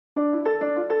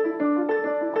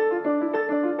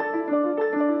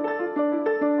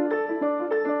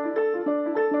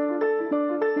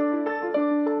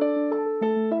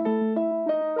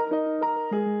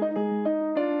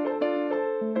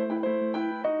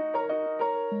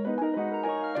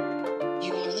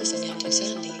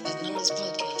Sandy and Nora's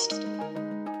podcast.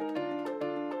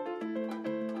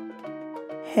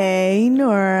 Hey,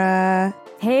 Nora.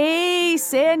 Hey,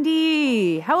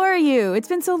 Sandy. How are you? It's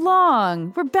been so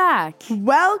long. We're back.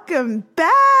 Welcome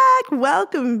back.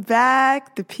 Welcome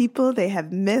back. The people, they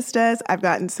have missed us. I've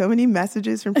gotten so many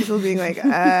messages from people being like,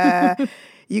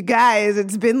 you guys,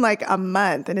 it's been like a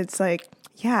month. And it's like,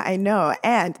 yeah, I know.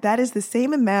 And that is the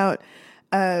same amount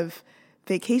of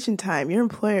vacation time your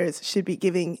employers should be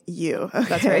giving you. Okay?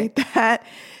 That's right.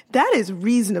 That is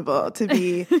reasonable to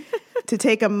be to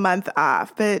take a month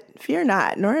off. But fear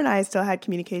not, Nora and I still had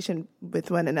communication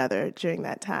with one another during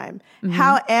that time. Mm-hmm.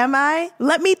 How am I?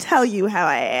 Let me tell you how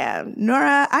I am.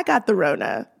 Nora, I got the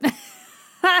Rona.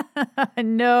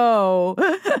 No.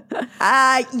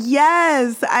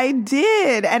 Yes, I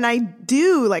did. And I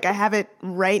do. Like, I have it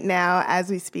right now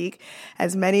as we speak.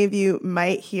 As many of you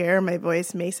might hear, my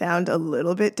voice may sound a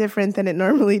little bit different than it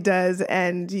normally does.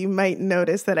 And you might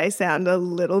notice that I sound a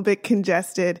little bit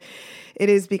congested. It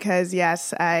is because,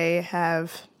 yes, I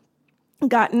have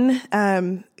gotten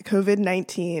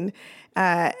COVID-19.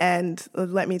 And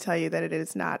let me tell you that it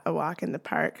is not a walk in the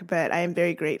park, but I am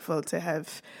very grateful to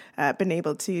have been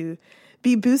able to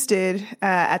be boosted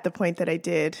at the point that I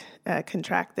did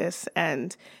contract this.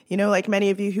 And, you know, like many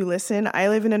of you who listen, I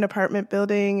live in an apartment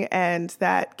building, and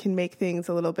that can make things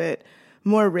a little bit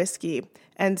more risky.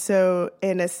 And so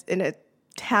in a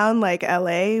town like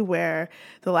LA, where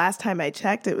the last time I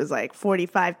checked, it was like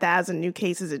 45,000 new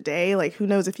cases a day. Like, who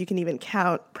knows if you can even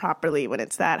count properly when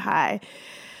it's that high.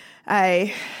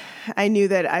 I knew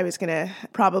that I was going to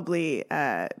probably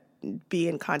be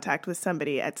in contact with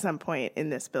somebody at some point in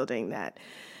this building that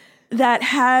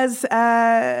has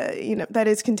that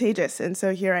is contagious, and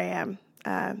so here I am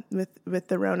with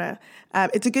the Rona.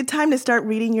 It's a good time to start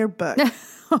reading your book.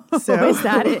 So is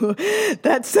that it?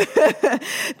 That's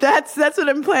what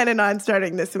I'm planning on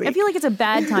starting this week. I feel like it's a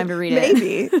bad time to read it.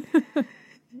 Maybe.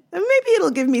 Maybe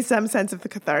it'll give me some sense of the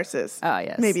catharsis. Oh,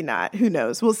 yes. Maybe not. Who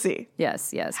knows? We'll see.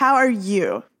 Yes. How are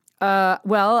you?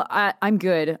 Well, I'm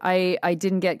good. I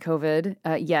didn't get COVID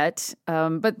yet,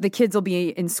 but the kids will be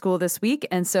in school this week.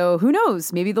 And so who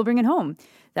knows? Maybe they'll bring it home.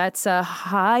 That's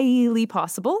highly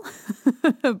possible.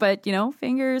 But, you know,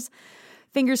 fingers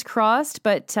crossed.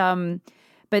 But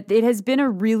it has been a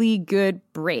really good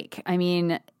break. I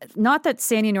mean, not that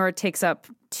Sandy and Nora takes up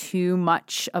too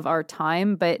much of our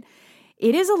time, but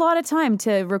it is a lot of time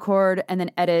to record and then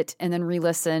edit and then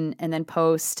re-listen and then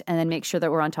post and then make sure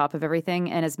that we're on top of everything.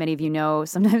 And as many of you know,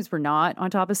 sometimes we're not on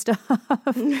top of stuff.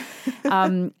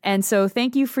 And so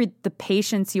thank you for the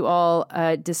patience you all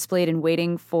displayed in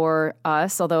waiting for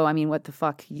us. Although, I mean, what the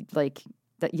fuck, like,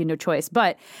 that you no choice.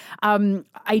 But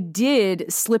I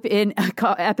did slip in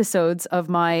episodes of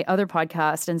my other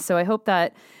podcast. And so I hope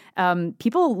that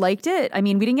people liked it. I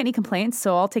mean, we didn't get any complaints,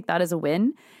 so I'll take that as a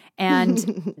win.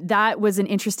 And that was an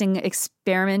interesting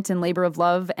experiment and labor of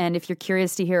love. And if you're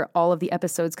curious to hear all of the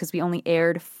episodes, because we only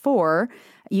aired 4,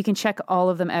 you can check all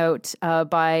of them out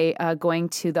by going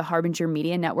to the Harbinger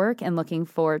Media Network and looking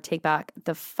for Take Back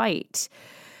the Fight.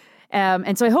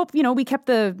 And so I hope, you know, we kept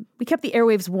the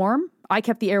airwaves warm. I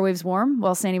kept the airwaves warm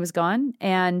while Sandy was gone.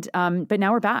 And but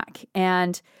now we're back.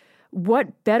 And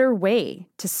what better way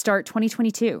to start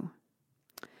 2022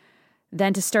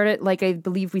 than to start it like I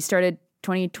believe we started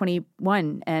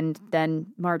 2021 and then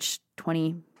March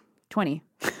 2020.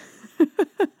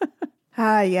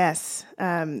 Yes.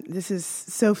 This is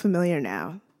so familiar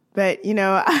now. But, you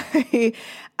know,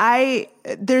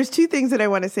 there's 2 things that I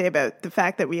want to say about the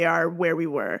fact that we are where we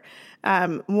were.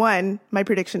 One, my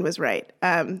prediction was right.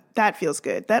 That feels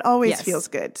good. That always feels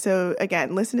good. So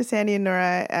again, listen to Sandy and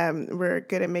Nora. We're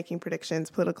good at making predictions,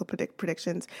 political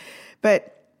predictions.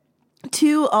 But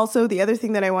 2, also, the other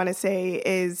thing that I want to say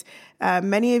is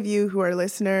many of you who are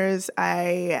listeners,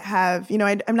 I have, you know,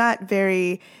 I'm not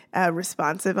very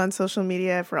responsive on social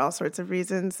media for all sorts of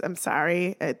reasons. I'm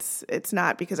sorry. It's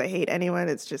not because I hate anyone.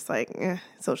 It's just like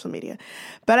social media.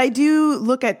 But I do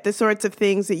look at the sorts of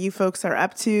things that you folks are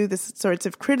up to, the sorts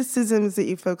of criticisms that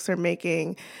you folks are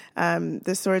making,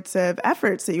 the sorts of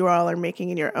efforts that you all are making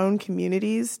in your own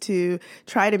communities to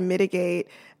try to mitigate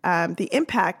the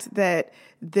impact that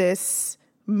this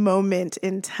moment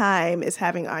in time is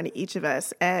having on each of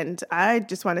us. And I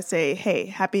just want to say, hey,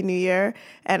 Happy New Year.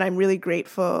 And I'm really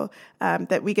grateful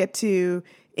that we get to,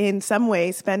 in some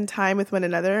way, spend time with one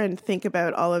another and think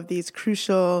about all of these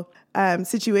crucial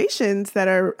situations that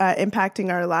are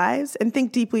impacting our lives and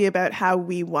think deeply about how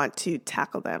we want to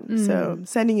tackle them. So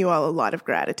sending you all a lot of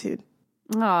gratitude.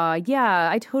 Aw, yeah,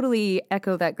 I totally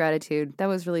echo that gratitude. That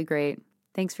was really great.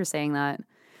 Thanks for saying that.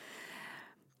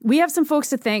 We have some folks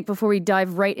to thank before we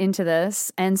dive right into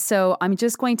this. And so I'm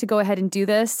just going to go ahead and do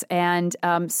this. And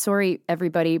sorry,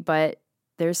 everybody, but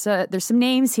there's some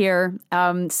names here.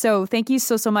 So thank you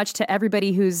so much to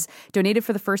everybody who's donated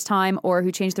for the first time or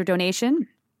who changed their donation.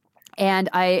 And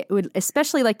I would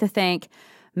especially like to thank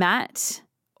Matt,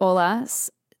 Olas,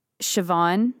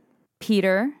 Siobhan,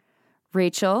 Peter,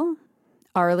 Rachel,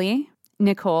 Arlie,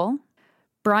 Nicole,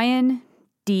 Brian,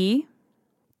 D,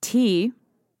 T,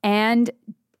 and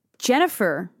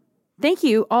Jennifer. Thank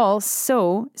you all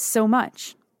so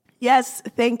much. Yes,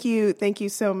 thank you. Thank you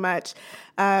so much.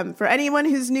 For anyone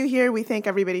who's new here, we thank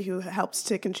everybody who helps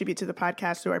to contribute to the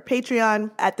podcast through our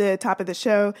Patreon at the top of the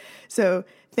show. So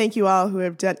thank you all who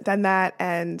have done that.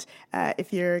 And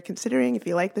if you're considering, if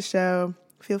you like the show,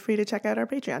 feel free to check out our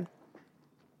Patreon.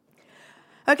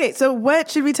 Okay, so what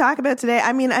should we talk about today?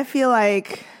 I mean, I feel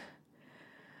like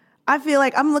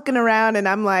I'm looking around and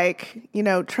I'm like,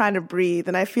 trying to breathe.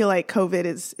 And I feel like COVID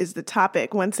is the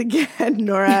topic once again,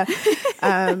 Nora.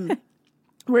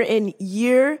 We're in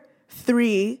year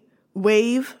 3,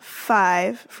 wave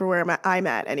 5 for where I'm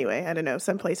at anyway. I don't know.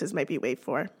 Some places might be wave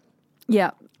 4.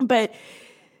 Yeah. But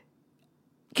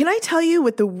can I tell you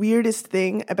what the weirdest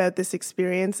thing about this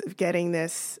experience of getting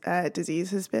this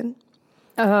disease has been?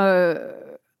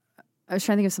 I was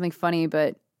trying to think of something funny,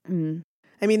 but...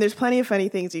 I mean, there's plenty of funny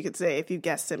things you could say if you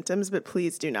guess symptoms, but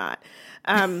please do not.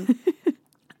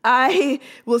 I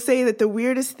will say that the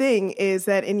weirdest thing is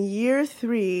that in year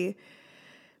 3,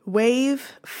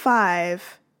 wave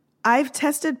 5, I've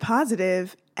tested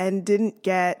positive and didn't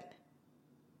get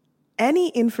any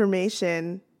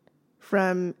information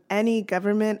from any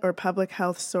government or public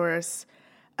health source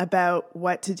about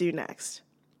what to do next.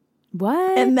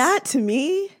 What? And that, to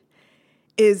me,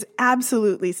 is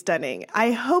absolutely stunning.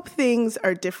 I hope things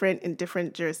are different in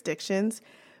different jurisdictions,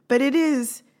 but it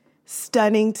is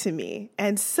stunning to me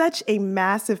and such a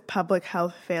massive public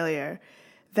health failure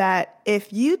that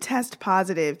if you test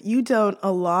positive, you don't,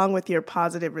 along with your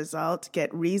positive result,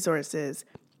 get resources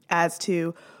as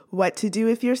to what to do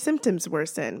if your symptoms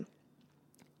worsen.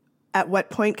 At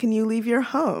what point can you leave your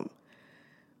home?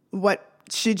 What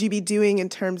should you be doing in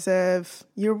terms of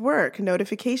your work,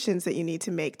 notifications that you need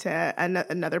to make to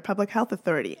another public health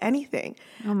authority, anything?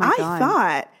 Oh my God. I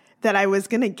thought that I was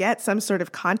going to get some sort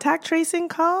of contact tracing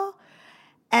call.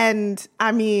 And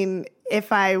I mean,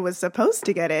 if I was supposed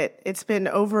to get it, it's been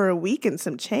over a week and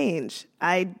some change.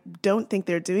 I don't think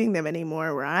they're doing them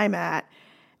anymore where I'm at.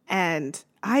 And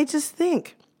I just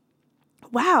think,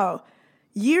 wow,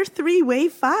 year 3,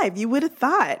 wave 5, you would have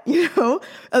thought,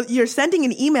 you're sending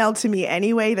an email to me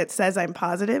anyway that says I'm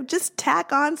positive. Just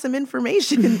tack on some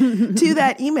information to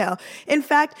that email. In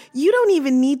fact, you don't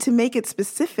even need to make it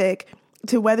specific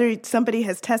to whether somebody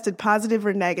has tested positive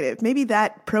or negative. Maybe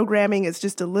that programming is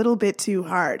just a little bit too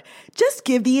hard. Just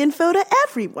give the info to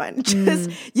everyone.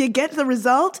 You get the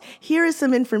result. Here is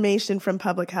some information from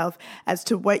public health as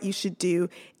to what you should do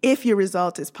if your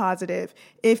result is positive,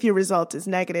 if your result is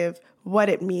negative, what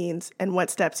it means, and what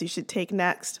steps you should take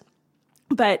next.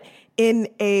 But in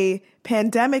a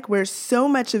pandemic where so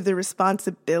much of the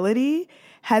responsibility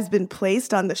has been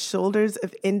placed on the shoulders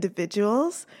of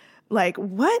individuals, like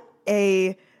what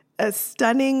a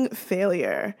stunning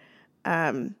failure.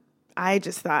 I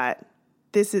just thought,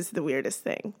 this is the weirdest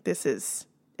thing.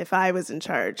 If I was in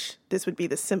charge, this would be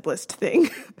the simplest thing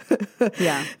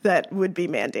that would be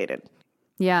mandated.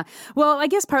 Yeah. Well, I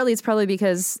guess partly it's probably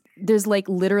because there's like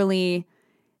literally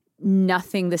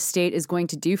nothing the state is going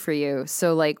to do for you.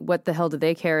 So like, what the hell do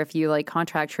they care if you like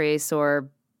contact trace or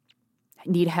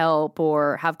need help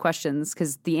or have questions?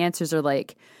 Because the answers are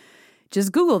like,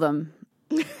 just Google them.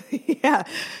 Yeah,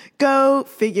 go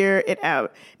figure it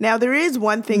out. Now, there is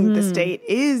one thing the state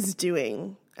is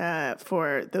doing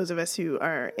for those of us who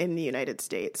are in the United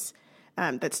States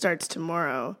that starts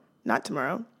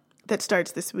that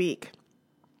starts this week.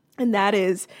 And that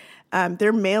is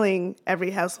they're mailing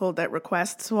every household that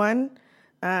requests one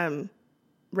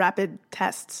rapid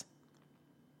tests.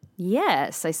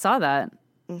 Yes, I saw that.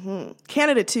 Mm-hmm.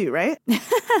 Canada too, right?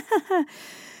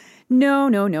 No.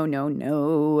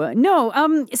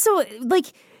 So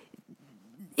like,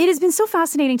 it has been so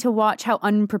fascinating to watch how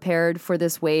unprepared for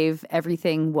this wave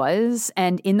everything was.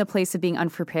 And in the place of being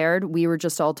unprepared, we were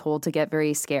just all told to get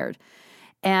very scared.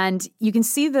 And you can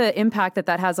see the impact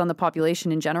that has on the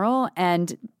population in general.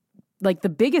 And like the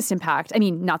biggest impact, I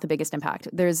mean, not the biggest impact.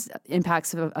 There's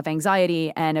impacts of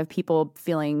anxiety and of people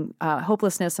feeling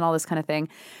hopelessness and all this kind of thing.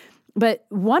 But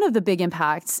one of the big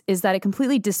impacts is that it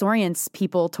completely disorients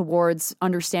people towards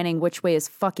understanding which way is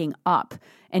fucking up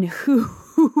and who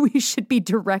we should be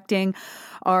directing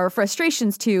our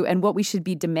frustrations to and what we should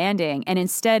be demanding. And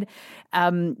instead,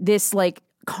 this like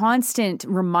constant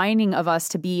reminding of us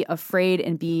to be afraid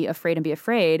and be afraid and be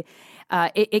afraid,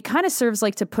 it kind of serves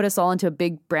like to put us all into a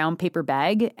big brown paper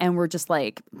bag, and we're just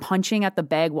like punching at the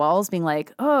bag walls, being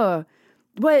like, oh,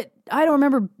 what? I don't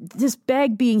remember this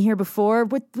bag being here before.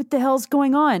 What the hell's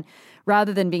going on?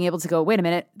 Rather than being able to go, wait a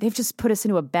minute, they've just put us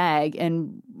into a bag,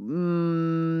 and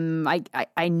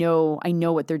I know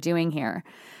what they're doing here.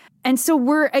 And so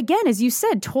we're, again, as you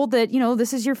said, told that,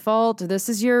 this is your fault, this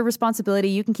is your responsibility,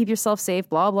 you can keep yourself safe,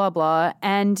 blah, blah, blah.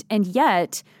 And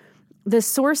yet the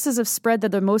sources of spread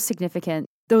that are most significant,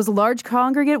 those large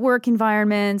congregate work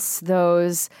environments,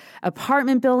 those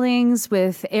apartment buildings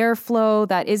with airflow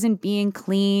that isn't being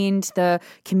cleaned, the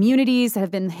communities that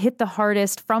have been hit the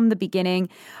hardest from the beginning,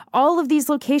 all of these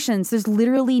locations, there's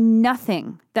literally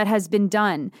nothing that has been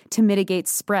done to mitigate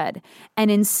spread.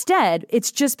 And instead, it's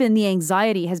just been the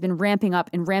anxiety has been ramping up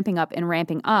and ramping up and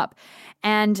ramping up.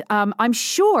 And I'm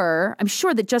sure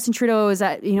that Justin Trudeau is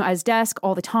at his desk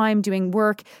all the time doing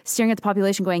work, staring at the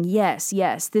population, going, yes,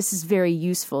 this is very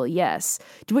useful. Yes.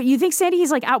 Do you think, Sandy,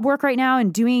 he's like at work right now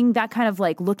and doing that kind of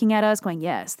like looking at us, going,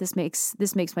 yes, this makes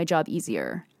my job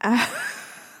easier.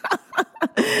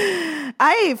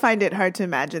 I find it hard to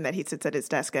imagine that he sits at his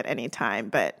desk at any time,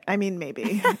 but I mean,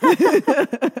 maybe.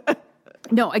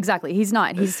 No, exactly. He's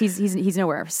not. He's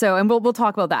nowhere. So, and we'll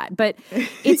talk about that. But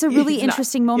it's a really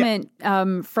interesting moment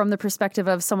from the perspective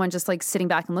of someone just like sitting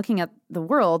back and looking at the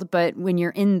world. But when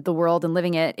you're in the world and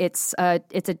living it, it's a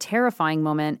terrifying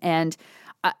moment. And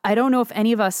I don't know if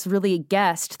any of us really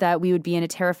guessed that we would be in a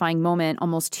terrifying moment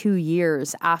almost 2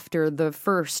 years after the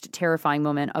first terrifying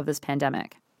moment of this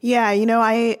pandemic. Yeah,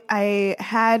 I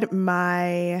had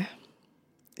my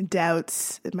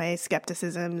doubts, my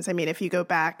skepticisms. I mean, if you go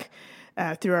back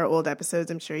through our old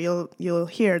episodes, I'm sure you'll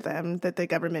hear them, that the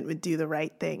government would do the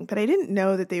right thing. But I didn't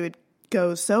know that they would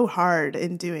go so hard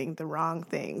in doing the wrong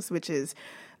things, which is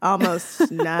almost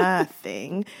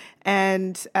nothing.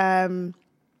 And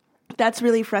that's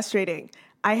really frustrating.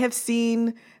 I have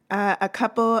seen a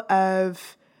couple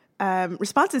of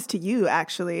responses to you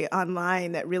actually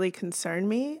online that really concern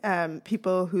me.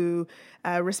 People who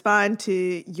respond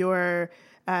to your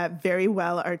very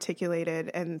well articulated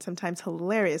and sometimes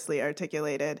hilariously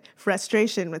articulated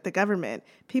frustration with the government.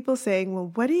 People saying,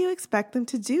 well, what do you expect them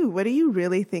to do? What do you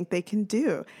really think they can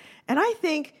do? And I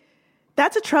think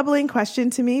that's a troubling question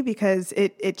to me, because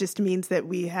it just means that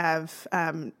we have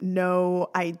no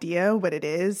idea what it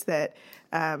is that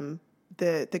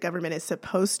the government is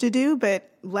supposed to do. But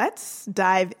let's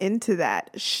dive into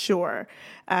that. Sure.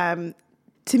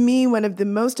 To me, one of the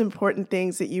most important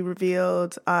things that you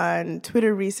revealed on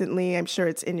Twitter recently, I'm sure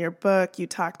it's in your book, you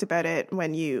talked about it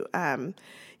when you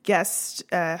guest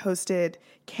hosted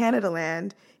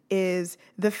Canadaland, is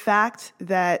the fact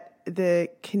that the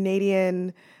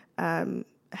Canadian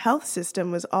health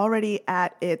system was already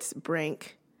at its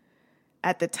brink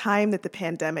at the time that the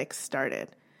pandemic started.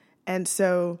 And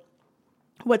so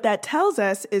what that tells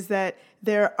us is that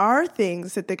there are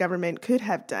things that the government could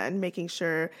have done, making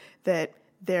sure that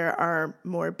there are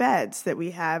more beds, that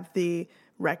we have the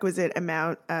requisite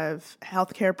amount of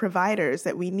healthcare providers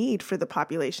that we need for the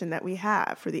population that we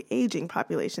have, for the aging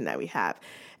population that we have,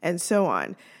 and so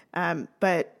on.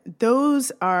 But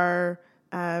those are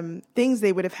things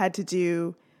they would have had to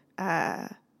do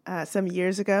some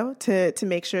years ago to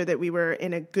make sure that we were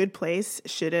in a good place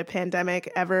should a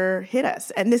pandemic ever hit us.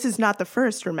 And this is not the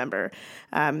first, remember,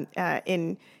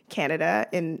 in Canada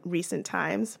in recent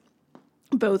times.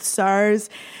 Both SARS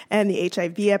and the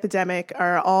HIV epidemic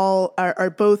are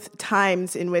both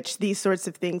times in which these sorts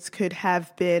of things could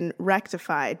have been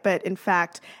rectified. But in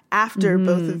fact, after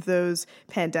both of those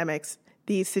pandemics,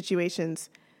 these situations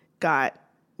got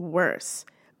worse.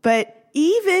 But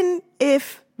even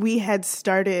if we had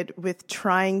started with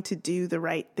trying to do the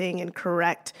right thing and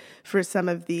correct for some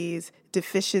of these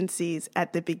deficiencies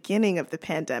at the beginning of the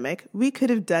pandemic, we could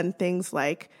have done things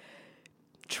like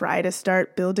try to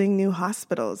start building new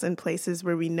hospitals in places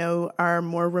where we know are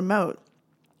more remote.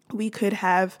 We could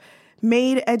have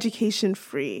made education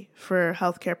free for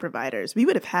healthcare providers. We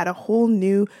would have had a whole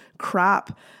new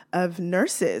crop of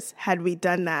nurses had we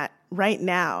done that right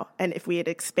now. And if we had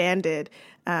expanded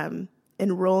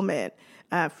enrollment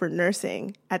for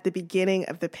nursing at the beginning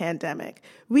of the pandemic,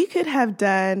 we could have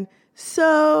done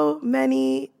so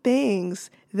many things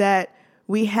that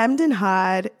We hemmed and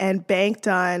hawed and banked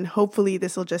on, hopefully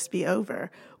this will just be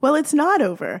over. Well, it's not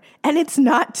over, and it's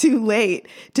not too late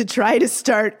to try to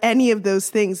start any of those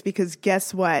things, because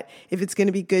guess what? If it's going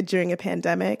to be good during a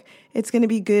pandemic, it's going to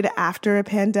be good after a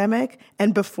pandemic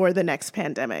and before the next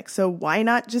pandemic. So why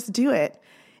not just do it?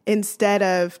 Instead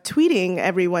of tweeting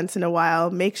every once in a while,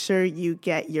 make sure you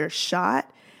get your shot,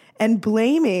 and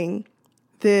blaming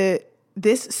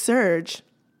this surge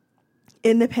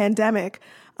in the pandemic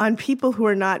on people who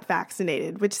are not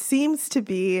vaccinated, which seems to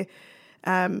be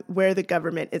where the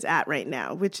government is at right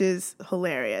now, which is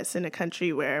hilarious in a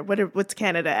country where, what's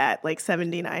Canada at, like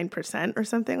 79% or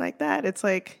something like that? It's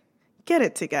like, get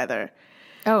it together.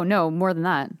 Oh, no, more than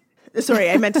that. Sorry,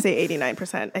 I meant to say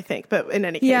 89%, I think. But in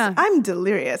any case, Yeah. I'm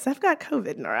delirious. I've got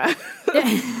COVID, Nora.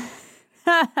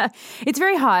 It's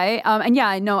very high. And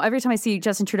yeah, no, every time I see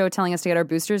Justin Trudeau telling us to get our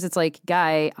boosters, it's like,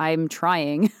 guy, I'm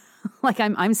trying. Like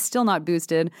I'm still not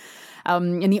boosted.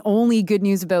 And the only good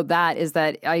news about that is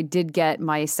that I did get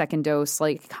my second dose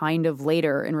like kind of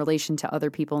later in relation to other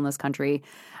people in this country.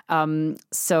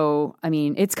 So, I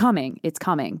mean, it's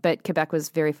coming, but Quebec was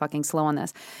very fucking slow on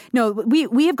this. No,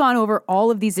 we have gone over all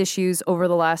of these issues over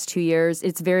the last 2 years.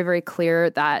 It's very, very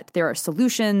clear that there are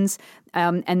solutions,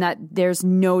 and that there's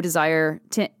no desire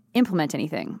to implement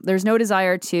anything. There's no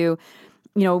desire to,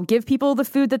 give people the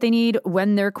food that they need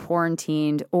when they're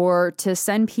quarantined, or to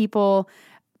send people,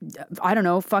 I don't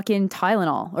know, fucking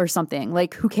Tylenol or something.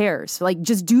 Like, who cares? Like,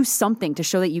 just do something to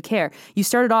show that you care. You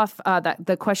started off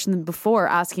the question before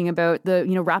asking about the,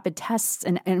 rapid tests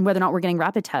and whether or not we're getting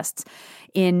rapid tests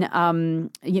in,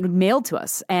 mailed to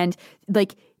us. And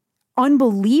like,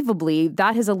 unbelievably,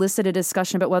 that has elicited a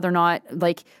discussion about whether or not,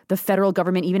 like, the federal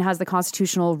government even has the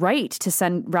constitutional right to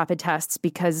send rapid tests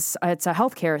because it's a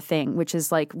healthcare thing, which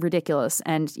is like ridiculous.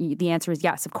 And the answer is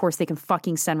yes, of course they can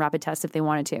fucking send rapid tests if they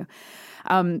wanted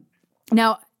to.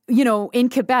 Now, in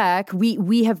Quebec,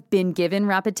 we have been given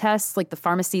rapid tests. Like, the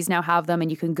pharmacies now have them,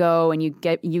 and you can go and you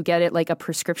get it like a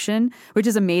prescription, which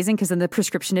is amazing, because then the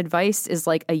prescription advice is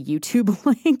like a YouTube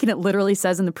link, and it literally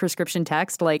says in the prescription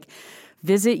text, like,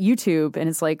 visit YouTube. And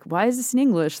it's like, why is this in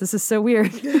English? This is so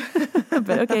weird.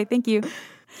 But okay, thank you.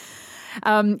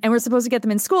 And we're supposed to get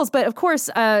them in schools. But of course,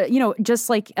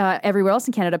 just like everywhere else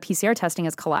in Canada, PCR testing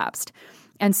has collapsed.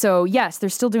 And so, yes, they're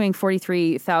still doing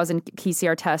 43,000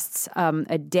 PCR tests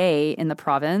a day in the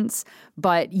province,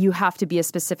 but you have to be a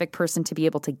specific person to be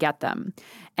able to get them.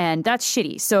 And that's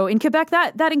shitty. So in Quebec,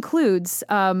 that includes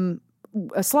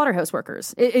slaughterhouse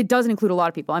workers. It doesn't include a lot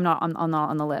of people. I'm not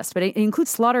on the list, but it includes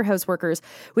slaughterhouse workers,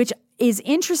 which is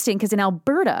interesting because in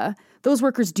Alberta, those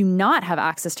workers do not have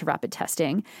access to rapid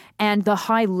testing. And the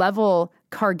high-level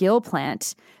Cargill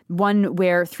plant, one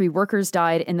where 3 workers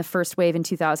died in the first wave in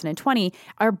 2020,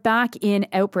 are back in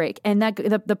outbreak. And that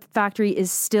the factory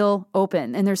is still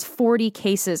open. And there's 40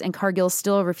 cases, and Cargill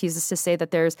still refuses to say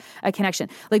that there's a connection.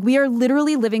 Like, we are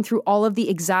literally living through all of the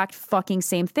exact fucking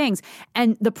same things.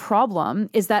 And the problem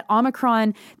is that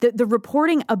Omicron, the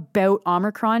reporting about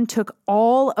Omicron took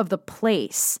all of the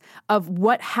place of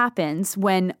what happens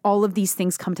when all of these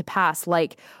things come to pass.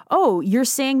 Like, oh, you're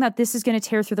saying that this is going to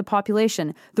tear through the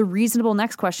population. The reasonable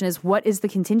next question is, what is the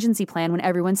contingency plan when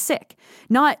everyone's sick?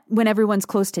 Not when everyone's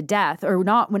close to death, or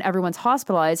not when everyone's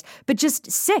hospitalized, but just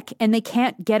sick and they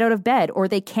can't get out of bed, or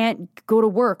they can't go to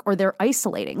work, or they're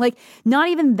isolating. Like, not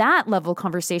even that level of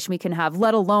conversation we can have,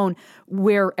 let alone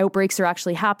where outbreaks are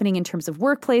actually happening in terms of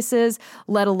workplaces,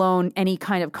 let alone any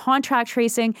kind of contact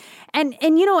tracing. And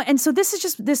so this is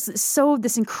just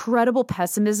this incredible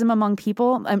pessimism among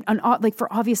people, and like,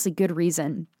 for obviously good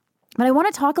reason. But I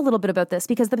want to talk a little bit about this,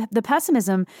 because the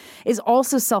pessimism is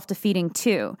also self-defeating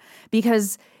too,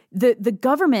 because the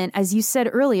government, as you said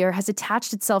earlier, has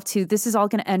attached itself to, this is all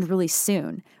going to end really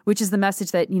soon, which is the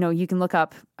message that, you can look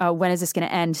up, when is this going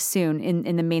to end soon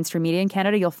in the mainstream media in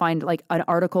Canada. You'll find like an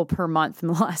article per month from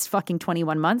the last fucking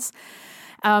 21 months.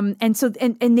 And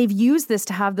they've used this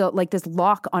to have this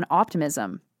lock on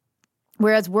optimism.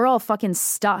 Whereas we're all fucking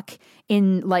stuck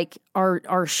in like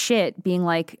our shit, being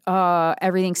like,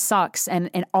 everything sucks,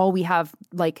 and all we have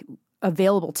like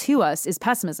available to us is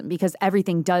pessimism, because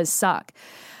everything does suck.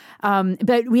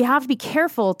 But we have to be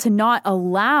careful to not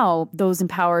allow those in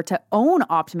power to own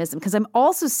optimism, because I'm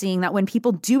also seeing that when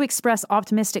people do express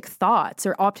optimistic thoughts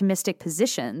or optimistic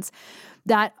positions,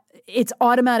 that it's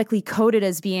automatically coded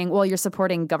as being, well, you're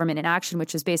supporting government inaction,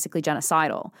 which is basically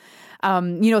genocidal.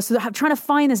 So trying to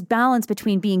find this balance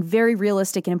between being very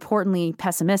realistic and importantly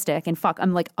pessimistic. And fuck,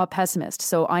 I'm like a pessimist,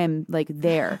 so I am like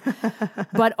there.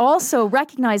 But also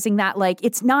recognizing that like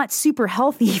it's not super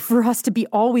healthy for us to be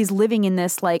always living in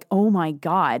this like, oh my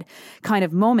God kind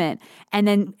of moment. And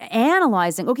then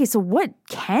analyzing, okay, so what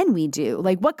can we do?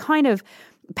 Like what kind of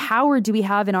power do we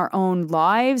have in our own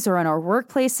lives or in our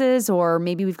workplaces, or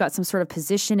maybe we've got some sort of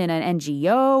position in an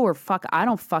NGO or I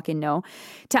don't fucking know,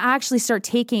 to actually start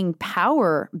taking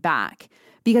power back.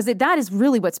 Because that is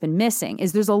really what's been missing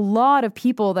is there's a lot of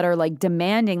people that are like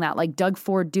demanding that like Doug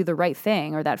Ford do the right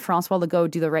thing or that Francois Legault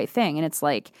do the right thing. And it's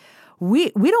like,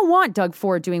 we don't want Doug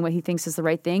Ford doing what he thinks is the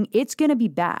right thing. It's going to be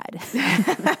bad.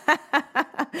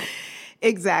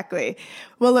 Exactly.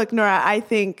 Well, look, Nora, I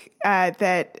think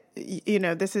that,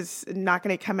 this is not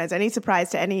going to come as any surprise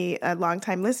to any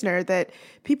longtime listener that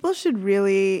people should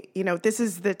really, this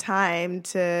is the time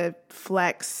to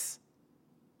flex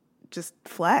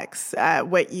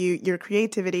what your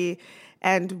creativity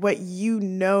and what you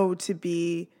know to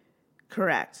be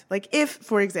correct. Like if,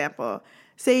 for example,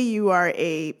 say you are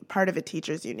a part of a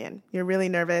teachers union, you're really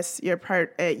nervous, you're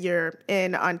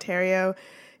in Ontario,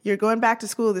 you're going back to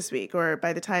school this week, or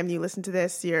by the time you listen to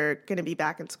this, you're going to be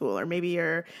back in school, or maybe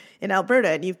you're in Alberta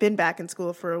and you've been back in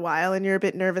school for a while and you're a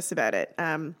bit nervous about it.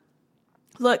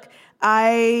 Look,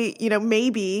 maybe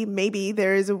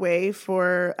there is a way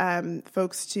for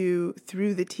folks to,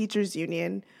 through the teachers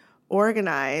union,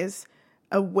 organize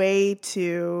a way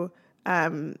to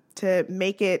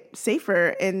make it safer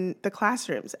in the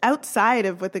classrooms outside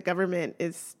of what the government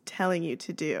is telling you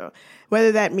to do.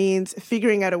 Whether that means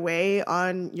figuring out a way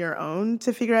on your own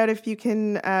to figure out if you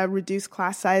can reduce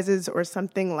class sizes or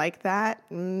something like that,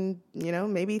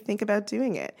 maybe think about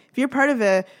doing it. If you're part of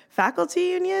a faculty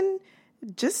union,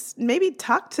 just maybe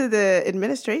talk to the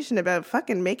administration about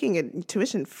fucking making it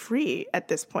tuition free at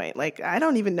this point. Like, I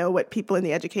don't even know what people in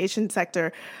the education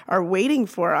sector are waiting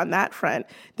for on that front.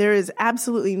 There is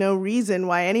absolutely no reason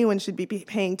why anyone should be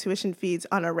paying tuition fees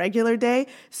on a regular day,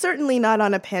 certainly not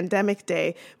on a pandemic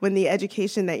day when the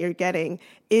education that you're getting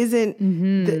isn't,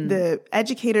 the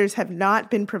educators have not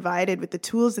been provided with the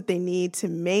tools that they need to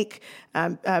make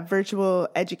virtual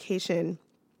education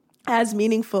as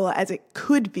meaningful as it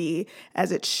could be,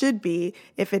 as it should be,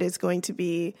 if it is going to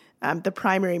be the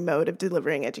primary mode of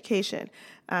delivering education.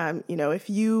 If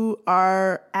you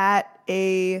are at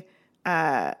a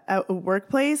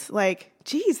workplace, like,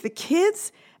 geez, the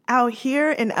kids out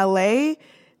here in LA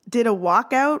did a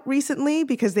walkout recently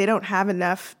because they don't have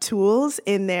enough tools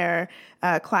in their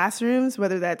classrooms,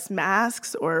 whether that's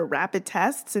masks or rapid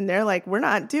tests, and they're like, we're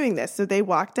not doing this. So they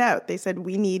walked out. They said,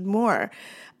 we need more.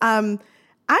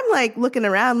 I'm like looking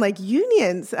around like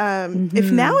unions.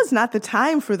 If now is not the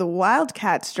time for the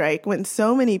wildcat strike when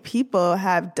so many people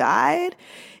have died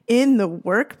in the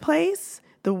workplace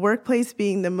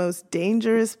being the most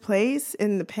dangerous place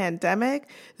in the pandemic,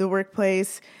 the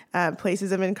workplace,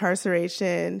 places of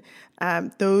incarceration,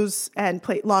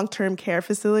 long-term care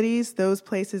facilities, those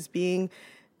places being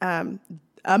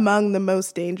among the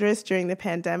most dangerous during the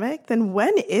pandemic, then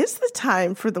when is the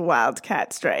time for the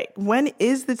wildcat strike? When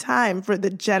is the time for the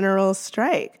general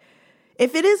strike?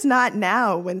 If it is not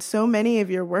now, when so many of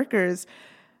your workers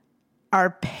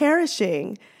are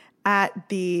perishing at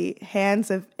the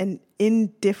hands of an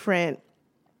indifferent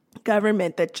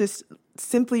government that just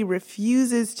simply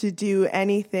refuses to do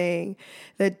anything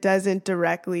that doesn't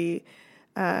directly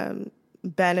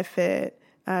benefit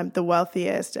the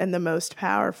wealthiest and the most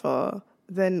powerful,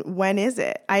 then when is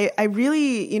it? I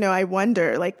really, I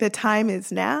wonder, like, the time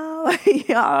is now,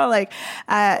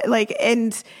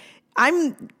 and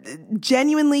I'm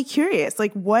genuinely curious,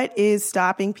 like, what is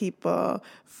stopping people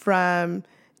from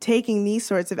taking these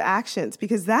sorts of actions?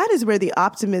 Because that is where the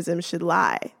optimism should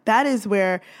lie. That is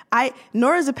where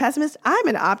Nora's a pessimist, I'm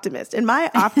an optimist. And my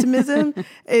optimism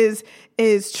is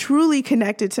truly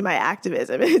connected to my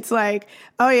activism. It's like,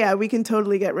 oh yeah, we can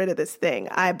totally get rid of this thing.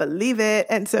 I believe it.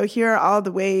 And so here are all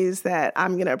the ways that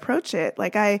I'm going to approach it.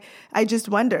 Like, I just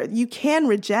wonder, you can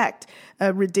reject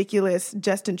a ridiculous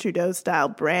Justin Trudeau style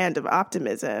brand of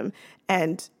optimism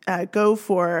and go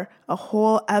for a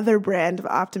whole other brand of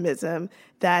optimism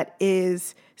that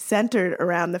is centered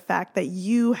around the fact that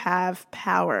you have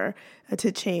power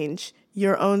to change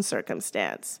your own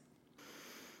circumstance.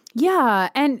 Yeah.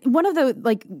 And one of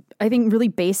the, I think really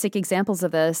basic examples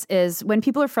of this is when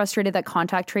people are frustrated that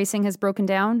contact tracing has broken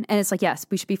down. And it's like, yes,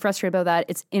 we should be frustrated about that.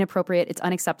 It's inappropriate. It's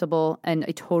unacceptable. And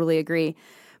I totally agree.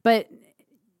 But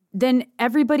then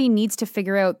everybody needs to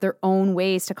figure out their own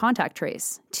ways to contact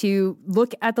trace, to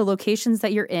look at the locations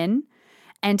that you're in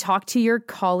and talk to your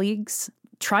colleagues,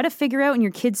 try to figure out in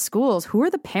your kids' schools, who are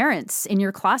the parents in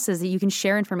your classes that you can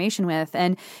share information with?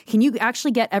 And can you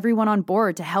actually get everyone on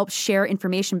board to help share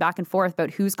information back and forth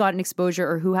about who's got an exposure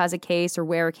or who has a case or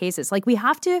where a case is? Like, we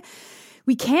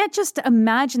can't just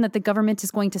imagine that the government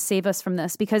is going to save us from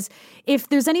this, because if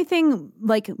there's anything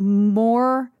like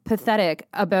more pathetic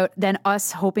about than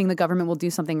us hoping the government will do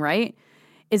something right,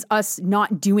 is us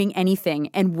not doing anything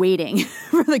and waiting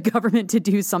for the government to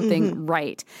do something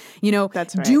right.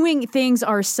 That's right. Doing things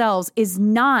ourselves is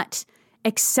not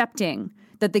accepting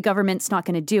that the government's not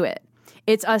going to do it.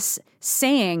 It's us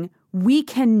saying we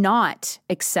cannot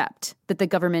accept that the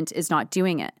government is not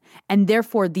doing it. And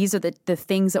therefore, these are the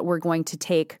things that we're going to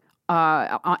take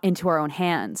into our own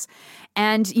hands.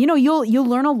 And, you'll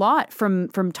learn a lot from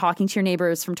talking to your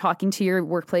neighbors, from talking to your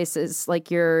workplaces, like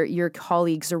your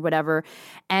colleagues or whatever.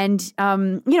 And,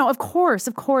 of course,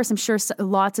 I'm sure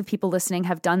lots of people listening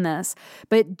have done this,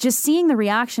 but just seeing the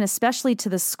reaction, especially to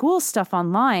the school stuff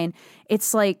online,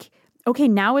 it's like, okay,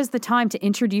 now is the time to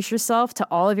introduce yourself to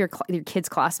all of your kids'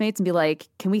 classmates and be like,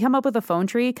 can we come up with a phone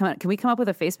tree? Can we come up with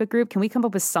a Facebook group? Can we come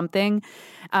up with something?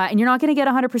 And you're not going to get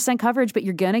 100% coverage, but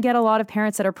you're going to get a lot of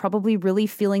parents that are probably really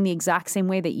feeling the exact same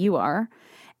way that you are.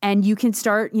 And you can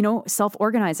start,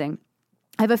 self-organizing.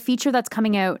 I have a feature that's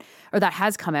coming out, or that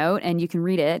has come out, and you can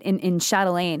read it in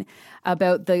Chatelaine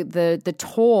about the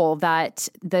toll that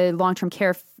the long-term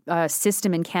care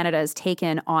system in Canada has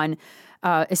taken on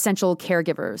essential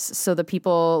caregivers. So the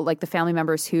people, like the family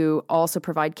members who also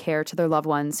provide care to their loved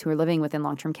ones who are living within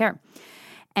long-term care.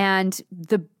 And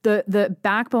the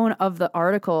backbone of the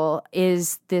article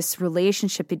is this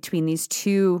relationship between these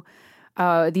two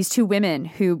women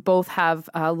who both have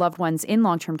loved ones in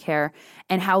long-term care,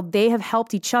 and how they have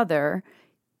helped each other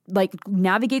like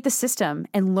navigate the system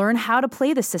and learn how to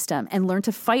play the system and learn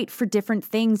to fight for different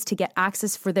things to get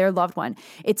access for their loved one.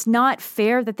 It's not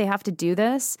fair that they have to do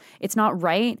this. It's not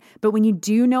right. But when you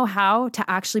do know how to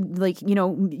actually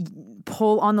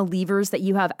pull on the levers that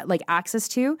you have like access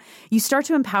to, you start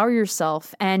to empower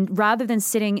yourself. And rather than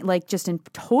sitting like just in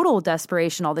total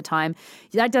desperation all the time,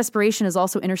 that desperation is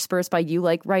also interspersed by you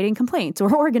like writing complaints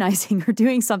or organizing or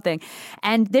doing something.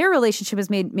 And their relationship is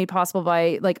made possible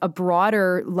by like a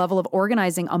broader level of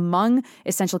organizing among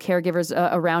essential caregivers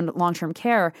around long-term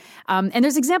care. And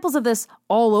there's examples of this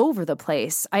all over the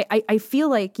place. I feel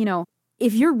like,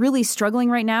 if you're really struggling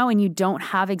right now and you don't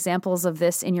have examples of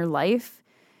this in your life,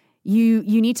 you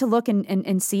need to look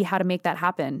and see how to make that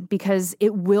happen, because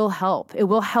it will help. It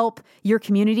will help your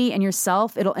community and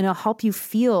yourself. It'll help you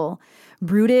feel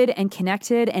rooted and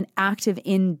connected and active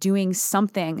in doing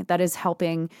something that is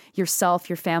helping yourself,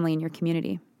 your family, and your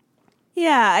community.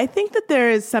 Yeah, I think that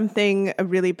there is something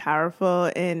really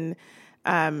powerful in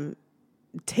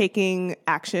taking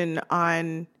action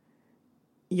on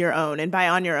your own. And by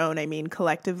on your own, I mean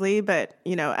collectively, but,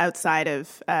 outside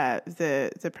of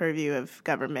the purview of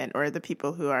government or the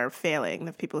people who are failing,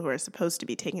 the people who are supposed to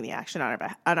be taking the action on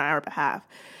our behalf.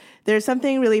 There's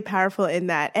something really powerful in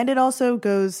that. And it also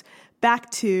harkens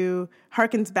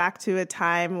back to a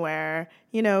time where,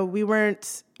 we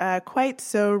weren't quite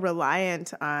so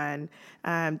reliant on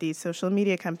these social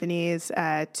media companies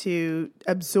to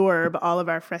absorb all of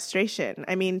our frustration.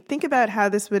 I mean, think about how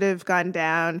this would have gone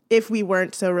down if we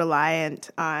weren't so reliant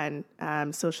on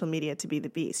social media to be the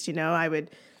beast. I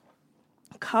would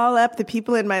call up the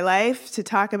people in my life to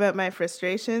talk about my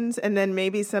frustrations, and then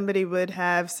maybe somebody would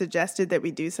have suggested that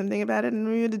we do something about it, and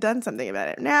we would have done something about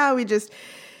it. Now we just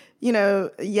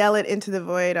yell it into the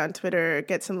void on Twitter,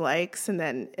 get some likes, and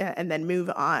then move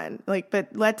on. But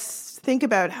let's think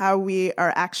about how we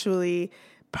are actually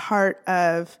part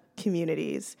of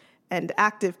communities and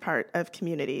active part of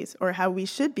communities, or how we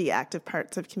should be active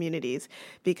parts of communities,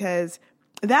 because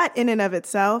that in and of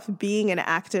itself, being an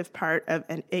active part of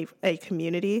a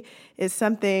community, is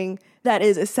something that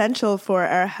is essential for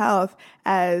our health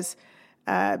as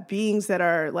beings that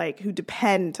are who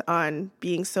depend on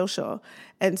being social.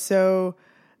 And so,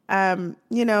 that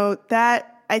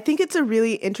I think it's a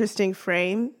really interesting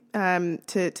frame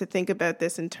to think about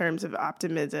this in terms of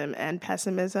optimism and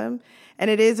pessimism. And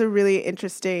it is a really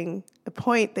interesting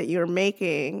point that you're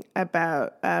making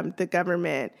about the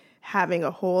government having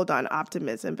a hold on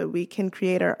optimism, but we can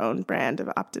create our own brand of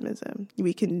optimism.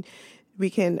 We can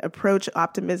approach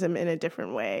optimism in a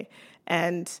different way.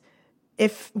 And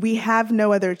if we have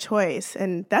no other choice,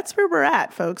 and that's where we're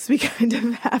at, folks, we kind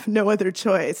of have no other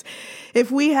choice. If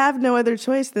we have no other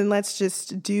choice, then let's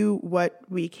just do what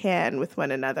we can with one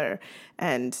another.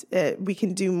 And we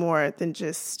can do more than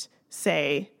just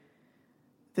say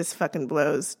this fucking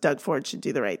blows. Doug Ford should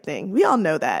do the right thing. We all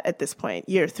know that at this point.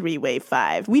 Year 3, wave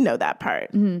 5. We know that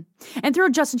part. And throw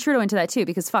Justin Trudeau into that too,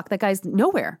 because fuck, that guy's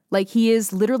nowhere. Like, he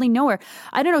is literally nowhere.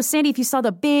 I don't know, Sandy, if you saw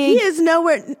the big... He is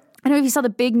nowhere. I don't know if you saw the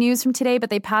big news from today, but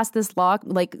they passed this law,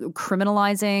 like,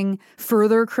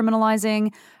 further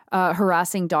criminalizing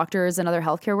harassing doctors and other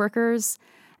healthcare workers.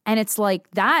 And it's like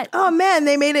that. Oh man,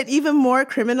 they made it even more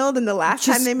criminal than the last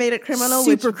time they made it criminal.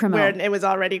 Super criminal. Where it was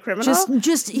already criminal.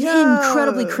 Just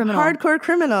incredibly criminal. Hardcore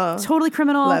criminal. Totally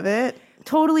criminal. Love it.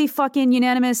 Totally fucking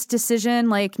unanimous decision.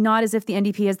 Like, not as if the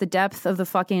NDP has the depth of the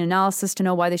fucking analysis to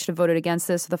know why they should have voted against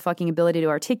this, or the fucking ability to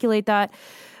articulate that.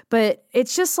 But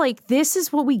it's just like, this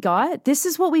is what we got. This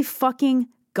is what we fucking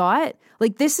got.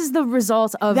 Like, this is the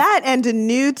result of that, and a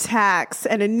new tax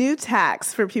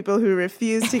for people who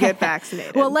refuse to get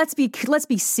vaccinated. Well, let's be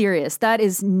serious. That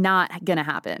is not going to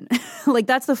happen. Like,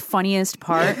 that's the funniest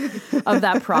part of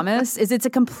that promise, is it's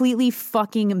a completely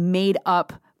fucking made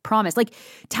up promise. Like,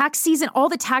 tax season, all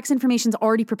the tax information's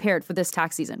already prepared for this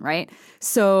tax season, right?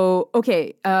 So,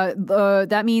 okay,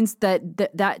 that means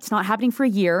that's not happening for a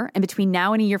year, and between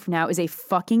now and a year from now is a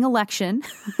fucking election.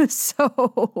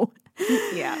 So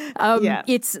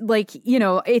it's like, you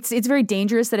know, it's very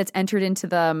dangerous that it's entered into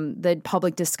the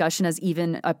public discussion as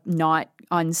even a not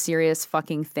unserious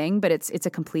fucking thing, but it's a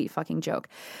complete fucking joke.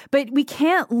 But we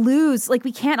can't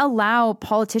allow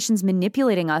politicians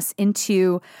manipulating us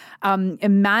into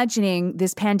imagining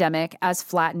this pandemic as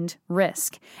flattened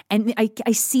risk. And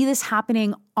I see this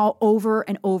happening all over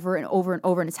and over and over and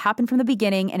over. And it's happened from the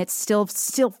beginning, and it's still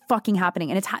fucking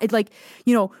happening. And it's like,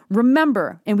 you know,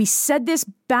 remember, and we said this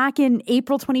back in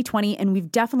April 2020, and we've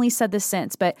definitely said this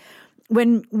since, but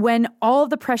when all of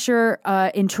the pressure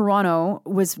in Toronto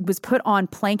was put on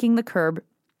planking the curb,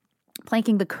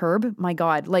 my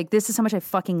God, like, this is how much I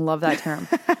fucking love that term.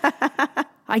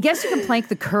 I guess you can plank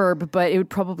the curb, but it would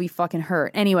probably fucking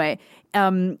hurt. Anyway,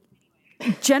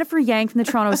 Jennifer Yang from the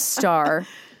Toronto Star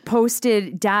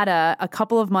posted data a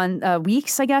couple of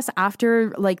weeks, I guess,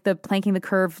 after like the planking the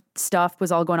curve stuff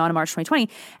was all going on in March 2020.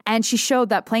 And she showed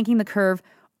that planking the curve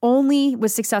only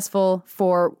was successful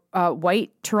for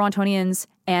white Torontonians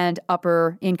and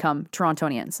upper income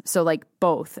Torontonians. So like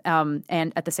both, and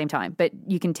at the same time. But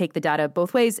you can take the data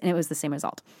both ways, and it was the same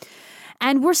result.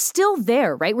 And we're still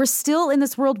there, right? We're still in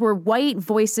this world where white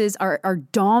voices are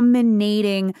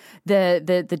dominating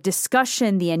the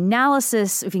discussion, the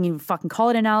analysis, if you can even fucking call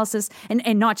it analysis,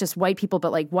 and not just white people,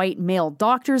 but like white male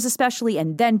doctors especially,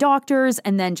 and then doctors,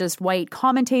 and then just white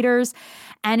commentators.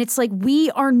 And it's like,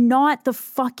 we are not the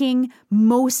fucking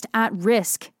most at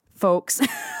risk, folks.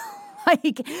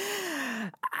 Like,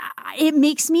 it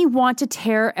makes me want to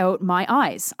tear out my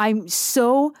eyes. I'm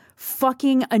so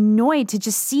fucking annoyed to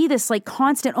just see this like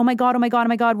constant, oh my God,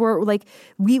 we're like,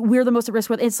 we're the most at risk.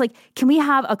 It's like, can we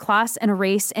have a class and a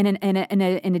race and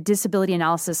a disability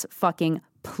analysis fucking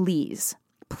please?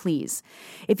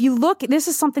 If you look, this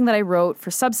is something that I wrote for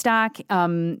Substack,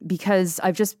 because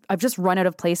I've just run out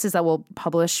of places that will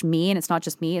publish me, and it's not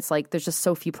just me. It's like there's just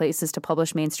so few places to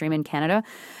publish mainstream in Canada,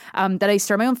 that I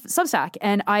started my own Substack,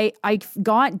 and I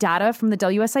got data from the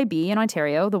WSIB in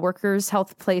Ontario, the Workers'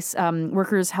 Health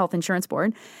Insurance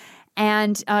Board,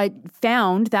 and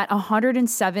found that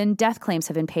 107 death claims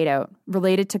have been paid out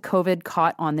related to COVID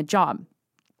caught on the job.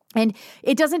 And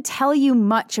it doesn't tell you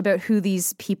much about who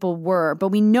these people were, but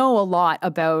we know a lot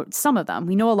about some of them.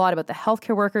 We know a lot about the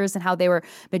healthcare workers and how they were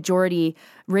majority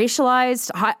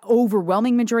racialized,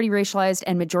 overwhelming majority racialized,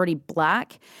 and majority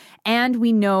Black. And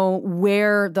we know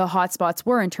where the hotspots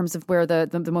were in terms of where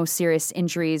the most serious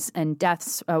injuries and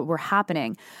deaths were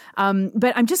happening.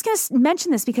 But I'm just going to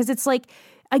mention this because it's like,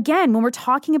 again, when we're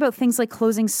talking about things like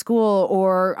closing school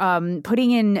or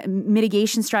putting in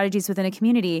mitigation strategies within a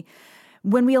community,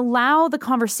 when we allow the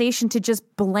conversation to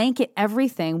just blanket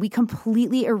everything, we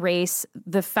completely erase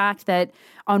the fact that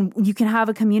you can have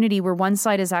a community where one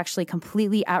side is actually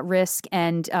completely at risk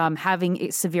and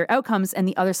having severe outcomes, and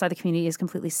the other side of the community is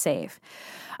completely safe.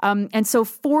 And so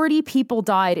 40 people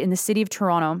died in the city of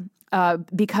Toronto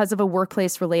because of a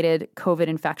workplace-related COVID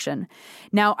infection.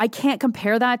 Now, I can't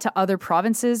compare that to other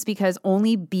provinces because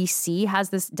only BC has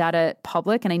this data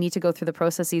public, and I need to go through the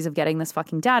processes of getting this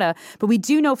fucking data. But we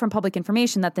do know from public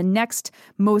information that the next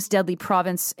most deadly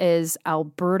province is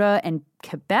Alberta and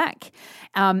Quebec.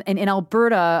 And in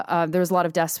Alberta, there's a lot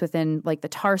of deaths within like the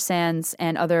tar sands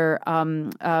and other,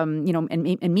 and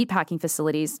meatpacking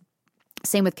facilities.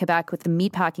 Same with Quebec with the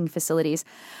meatpacking facilities.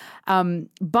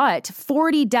 But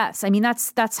 40 deaths, I mean,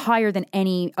 that's higher than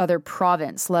any other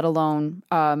province, let alone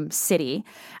city.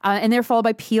 And they're followed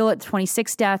by Peel at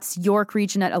 26 deaths, York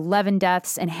Region at 11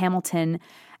 deaths, and Hamilton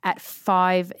at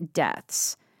 5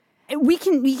 deaths. we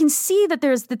can see that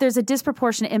there's a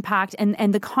disproportionate impact,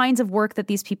 and the kinds of work that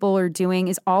these people are doing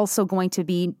is also going to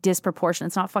be disproportionate.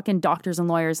 It's not fucking doctors and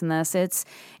lawyers in this.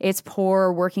 It's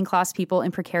poor working class people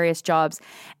in precarious jobs.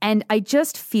 And I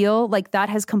just feel like that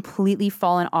has completely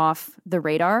fallen off the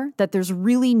radar, that there's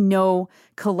really no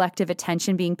collective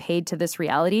attention being paid to this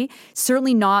reality.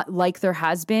 Certainly not like there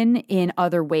has been in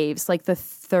other waves, like the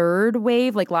third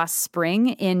wave, like last spring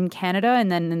in Canada,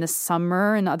 and then in the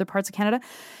summer in other parts of Canada.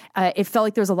 It felt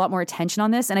like there was a lot more attention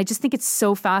on this. And I just think it's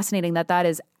so fascinating that that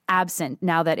is absent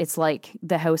now that it's like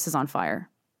the house is on fire.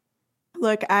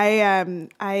 Look,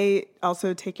 I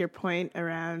also take your point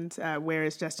around where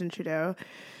is Justin Trudeau.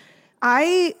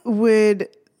 I would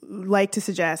like to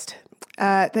suggest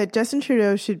that Justin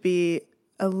Trudeau should be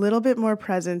a little bit more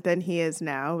present than he is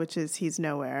now, which is he's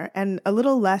nowhere, and a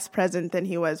little less present than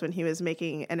he was when he was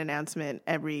making an announcement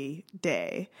every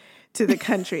day to the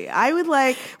country. I would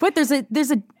like... What, there's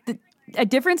a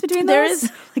difference between those?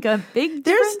 Like a big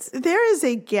difference? There is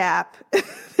a gap.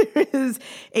 There is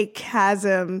a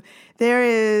chasm. There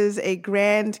is a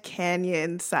Grand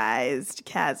Canyon-sized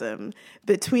chasm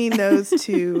between those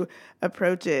two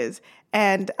approaches.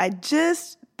 And I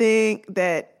just think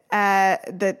that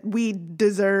we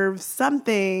deserve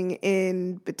something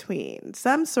in between,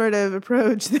 some sort of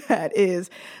approach that is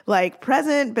like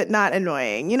present but not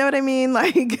annoying. You know what I mean?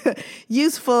 Like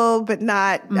useful but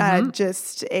not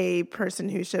just a person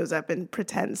who shows up and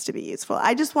pretends to be useful.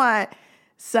 I just want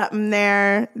something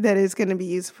there that is going to be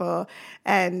useful.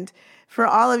 And for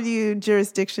all of you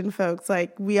jurisdiction folks,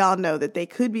 like we all know that they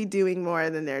could be doing more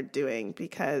than they're doing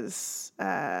because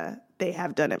they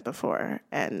have done it before,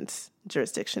 and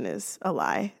jurisdiction is a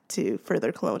lie to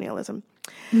further colonialism.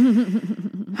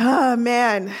 Oh,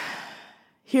 man.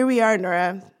 Here we are,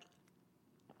 Nora.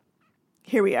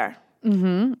 Here we are.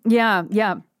 Mm-hmm.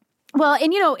 Yeah. Well,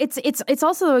 and it's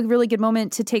also a really good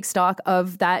moment to take stock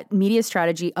of that media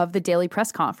strategy of the daily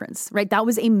press conference, right? That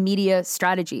was a media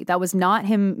strategy. That was not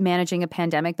him managing a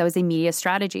pandemic. That was a media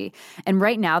strategy. And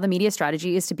right now, the media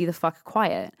strategy is to be the fuck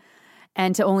quiet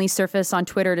and to only surface on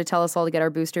Twitter to tell us all to get our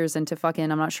boosters and to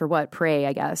fucking, I'm not sure what, pray,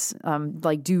 I guess.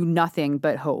 Like do nothing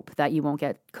but hope that you won't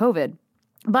get COVID.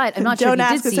 But I'm not sure if you did see.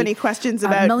 Don't ask us any questions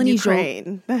about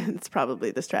Ukraine. That's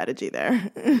probably the strategy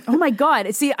there. Oh my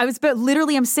God. See,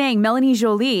 I'm saying Melanie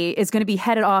Joly is going to be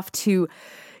headed off to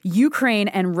Ukraine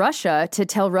and Russia to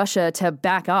tell Russia to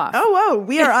back off. Oh, whoa.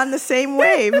 We are on the same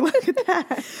wave. Look at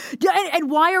that.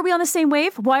 And why are we on the same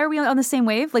wave? Why are we on the same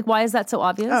wave? Like, why is that so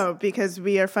obvious? Oh, because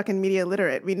we are fucking media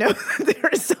literate. We know there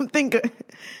is something good.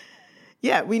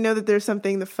 Yeah, we know that there's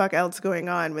something the fuck else going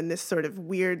on when this sort of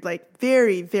weird, like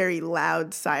very, very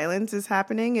loud silence is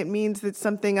happening. It means that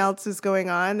something else is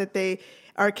going on, that they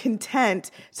are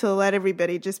content to let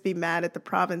everybody just be mad at the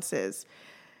provinces.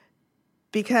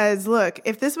 Because look,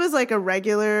 if this was like a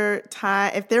regular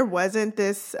time, if there wasn't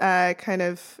this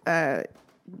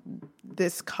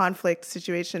this conflict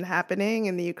situation happening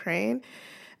in the Ukraine,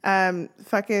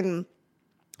 fucking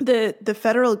the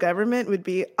federal government would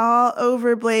be all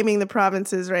over blaming the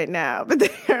provinces right now. But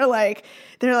they're like,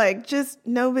 just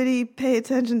nobody pay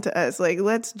attention to us. Like,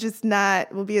 let's just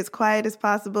not, we'll be as quiet as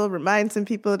possible, remind some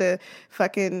people to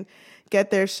fucking get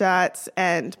their shots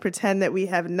and pretend that we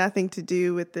have nothing to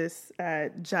do with this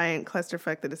giant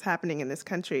clusterfuck that is happening in this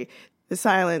country. The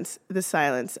silence,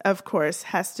 of course,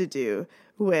 has to do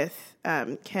with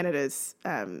Canada's,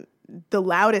 the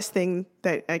loudest thing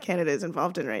that Canada is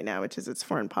involved in right now, which is its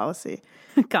foreign policy.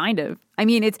 Kind of. I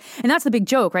mean, and that's the big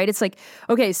joke, right? It's like,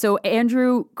 okay, so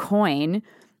Andrew Coyne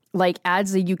like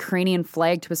adds a Ukrainian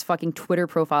flag to his fucking Twitter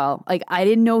profile. Like, I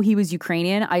didn't know he was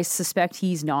Ukrainian. I suspect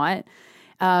he's not.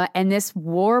 And this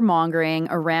warmongering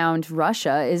around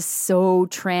Russia is so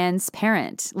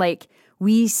transparent. Like,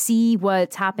 we see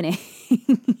what's happening.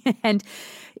 And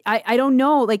I don't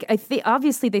know. Like,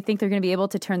 obviously they think they're going to be able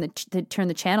to turn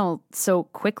the channel so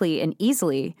quickly and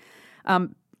easily.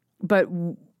 But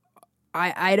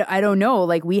I don't know.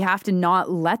 Like, we have to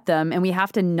not let them, and we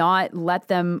have to not let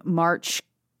them march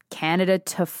Canada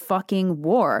to fucking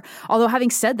war. Although, having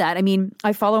said that, I mean,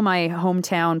 I follow my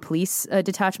hometown police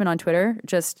detachment on Twitter,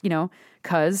 just,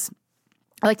 cause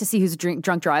I like to see who's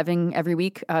drunk driving every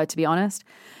week, to be honest.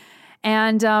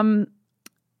 And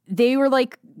they were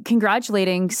like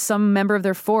congratulating some member of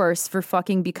their force for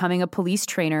fucking becoming a police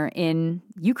trainer in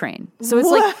Ukraine. So it's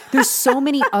like, there's so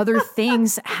many other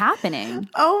things happening.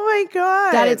 Oh my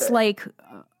God. That it's like,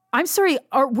 I'm sorry,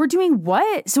 we're doing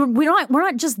what? So we're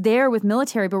not just there with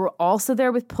military, but we're also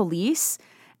there with police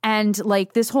And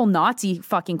like this whole Nazi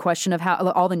fucking question of how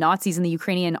all the Nazis in the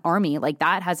Ukrainian army, like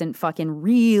that hasn't fucking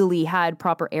really had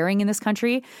proper airing in this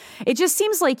country. It just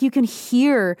seems like you can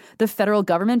hear the federal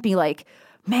government be like,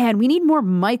 man, we need more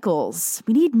Michaels.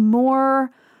 We need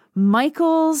more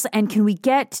Michaels. And can we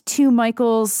get 2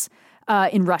 Michaels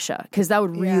in Russia? Because that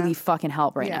would really fucking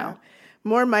help right now.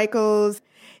 More Michaels.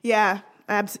 Yeah.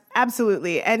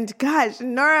 Absolutely. And gosh,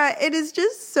 Nora, it is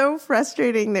just so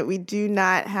frustrating that we do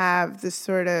not have the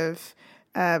sort of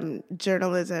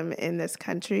journalism in this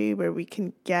country where we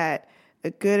can get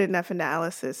a good enough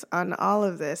analysis on all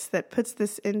of this that puts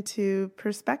this into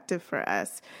perspective for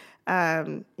us.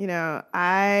 I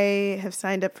have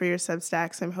signed up for your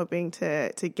Substacks. I'm hoping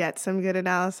to get some good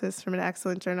analysis from an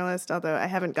excellent journalist, although I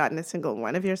haven't gotten a single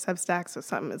one of your Substacks, so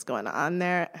something is going on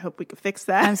there. I hope we can fix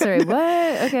that. I'm sorry,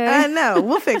 what? Okay. No,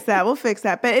 we'll fix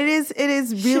that. But it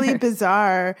is really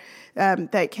bizarre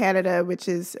that Canada, which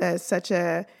is such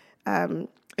a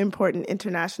important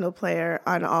international player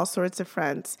on all sorts of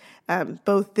fronts,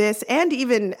 both this and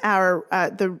even our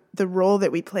the role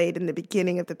that we played in the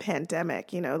beginning of the pandemic,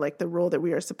 like the role that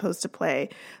we are supposed to play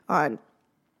on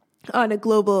a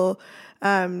global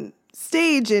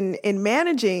stage in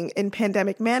managing in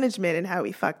pandemic management and how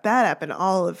we fucked that up and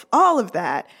all of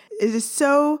that. It is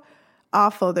so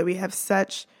awful that we have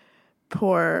such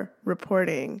poor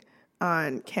reporting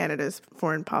on Canada's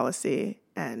foreign policy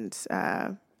and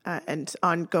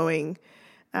ongoing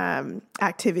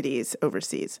activities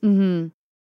overseas. Mm-hmm.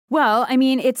 Well, I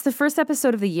mean, it's the first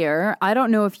episode of the year. I don't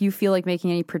know if you feel like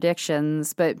making any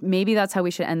predictions, but maybe that's how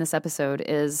we should end this episode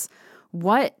is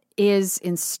what is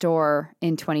in store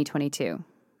in 2022?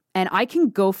 And I can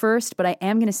go first, but I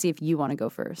am going to see if you want to go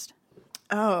first.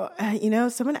 Oh,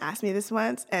 someone asked me this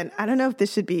once, and I don't know if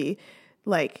this should be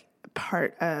like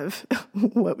part of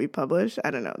what we publish.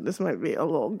 I don't know. This might be a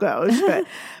little gauche, but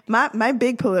my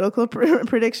big political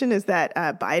prediction is that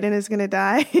Biden is going to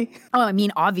die. Oh, I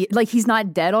mean, obvious. Like he's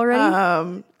not dead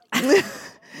already.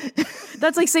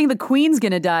 That's like saying the Queen's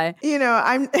going to die.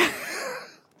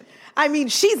 I mean,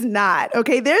 she's not.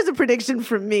 Okay, there's a prediction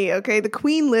from me. Okay, the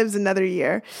Queen lives another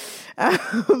year. I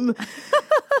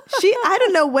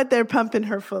don't know what they're pumping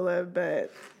her full of,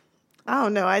 but I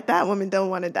don't know. That woman don't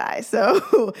want to die.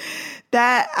 So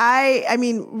I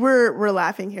mean, we're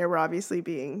laughing here. We're obviously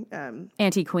being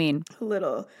anti-Queen. A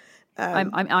little.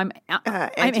 I'm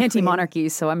anti-monarchy,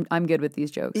 so I'm good with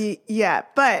these jokes. Yeah,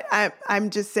 but I'm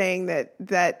just saying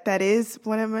that is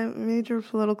one of my major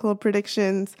political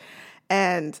predictions,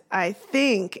 and I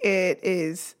think it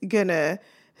is gonna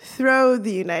throw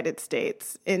the United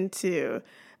States into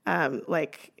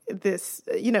this,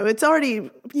 it's already,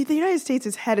 the United States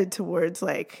is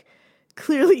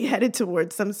clearly headed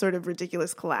towards some sort of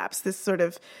ridiculous collapse, this sort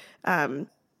of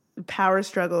power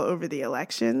struggle over the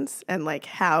elections and like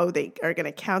how they are going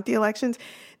to count the elections.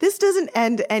 This doesn't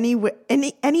end any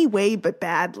way but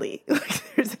badly.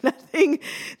 Like there's nothing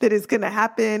that is going to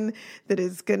happen that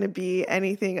is going to be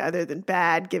anything other than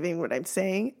bad, given what I'm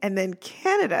saying. And then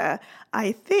Canada,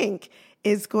 I think,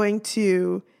 is going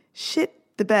to shit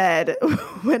the bed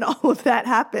when all of that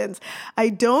happens. I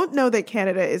don't know that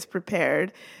Canada is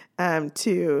prepared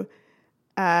to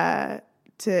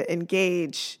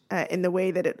engage in the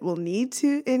way that it will need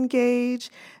to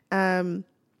engage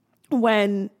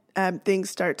when things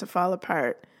start to fall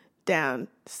apart down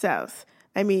south.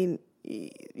 I mean,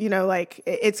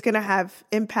 it's going to have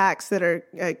impacts that are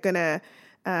going to,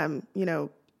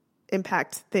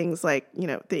 impact things like,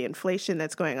 the inflation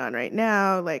that's going on right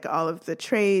now, like all of the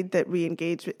trade that we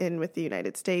engage in with the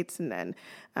United States and then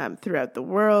throughout the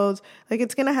world. Like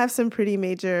it's going to have some pretty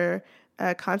major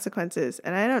consequences.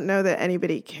 And I don't know that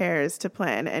anybody cares to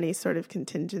plan any sort of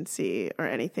contingency or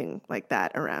anything like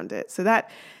that around it. So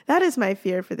that is my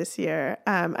fear for this year.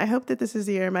 I hope that this is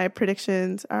the year my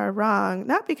predictions are wrong,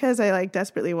 not because I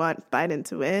desperately want Biden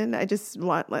to win. I just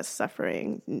want less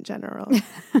suffering in general.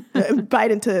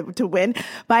 Biden to win,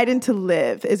 Biden to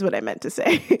live is what I meant to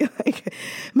say.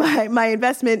 My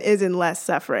investment is in less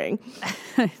suffering.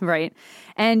 Right.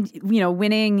 And,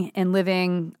 winning and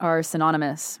living are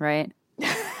synonymous, right?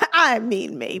 I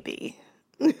mean, maybe.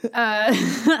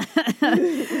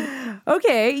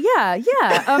 Okay. Yeah.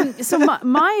 So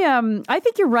my I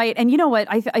think you're right. And you know what?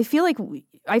 I feel like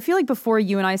before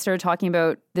you and I started talking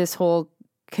about this whole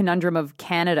conundrum of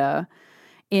Canada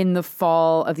in the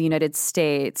fall of the United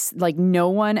States, like no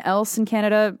one else in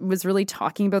Canada was really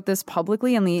talking about this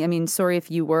publicly. I mean, sorry if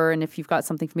you were, and if you've got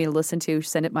something for me to listen to,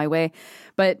 send it my way.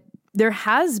 But there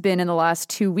has been in the last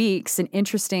 2 weeks an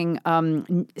interesting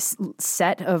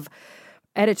set of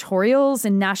editorials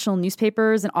in national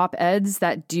newspapers and op-eds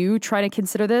that do try to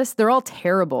consider this, they're all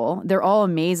terrible. They're all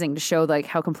amazing to show like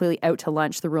how completely out to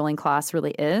lunch the ruling class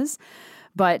really is.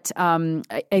 But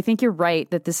I think you're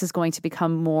right that this is going to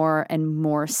become more and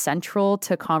more central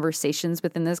to conversations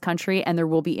within this country, and there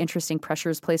will be interesting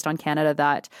pressures placed on Canada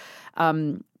that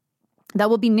that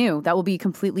will be new. That will be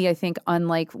completely, I think,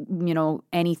 unlike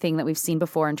anything that we've seen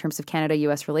before in terms of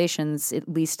Canada-U.S. relations, at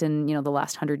least in the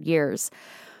last 100 years.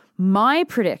 My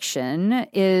prediction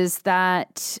is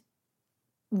that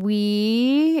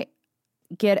we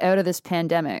get out of this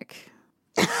pandemic.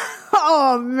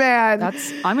 Oh, man.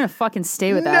 I'm going to fucking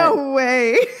stay with that. No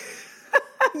way.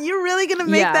 You're really going to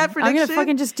make that prediction? I'm going to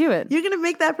fucking just do it. You're going to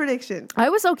make that prediction? I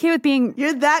was okay with being...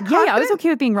 You're that confident? Yeah, I was okay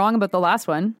with being wrong about the last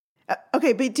one.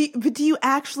 Okay, but do you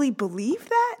actually believe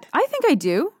that? I think I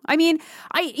do. I mean,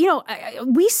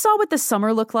 we saw what the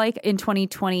summer looked like in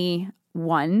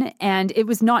 2021, and it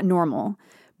was not normal,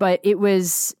 but it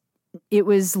was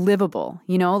livable,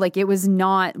 like it was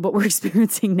not what we're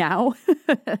experiencing now.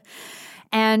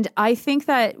 And I think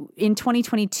that in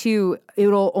 2022,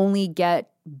 it'll only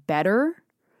get better,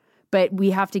 but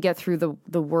we have to get through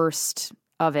the worst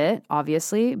of it,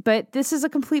 obviously. But this is a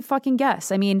complete fucking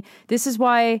guess. I mean, this is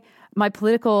why my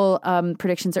political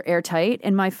predictions are airtight,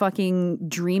 and my fucking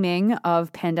dreaming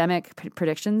of pandemic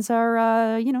predictions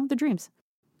are, the dreams.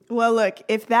 Well, look,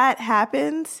 if that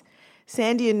happens,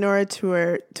 Sandy and Nora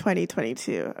tour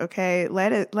 2022. Okay,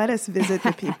 let us visit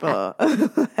the people.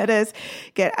 Let us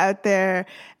get out there,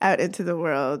 out into the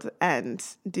world, and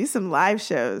do some live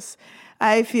shows.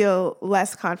 I feel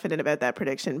less confident about that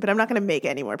prediction, but I'm not going to make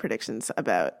any more predictions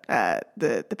about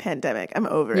the pandemic. I'm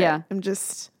over it. I'm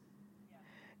just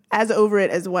as over it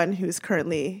as one who's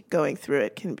currently going through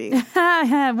it can be.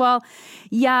 Well,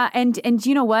 yeah. And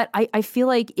you know what? I feel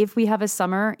like if we have a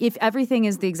summer, if everything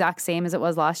is the exact same as it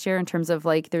was last year in terms of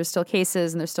like there's still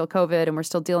cases and there's still COVID and we're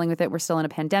still dealing with it, we're still in a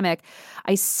pandemic,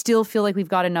 I still feel like we've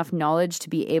got enough knowledge to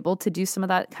be able to do some of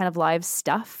that kind of live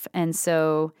stuff. And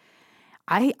so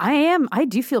I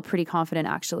do feel pretty confident,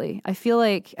 actually. I feel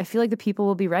like the people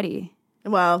will be ready.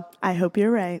 Well, I hope you're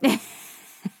right.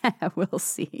 We'll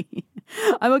see.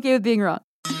 I'm okay with being wrong.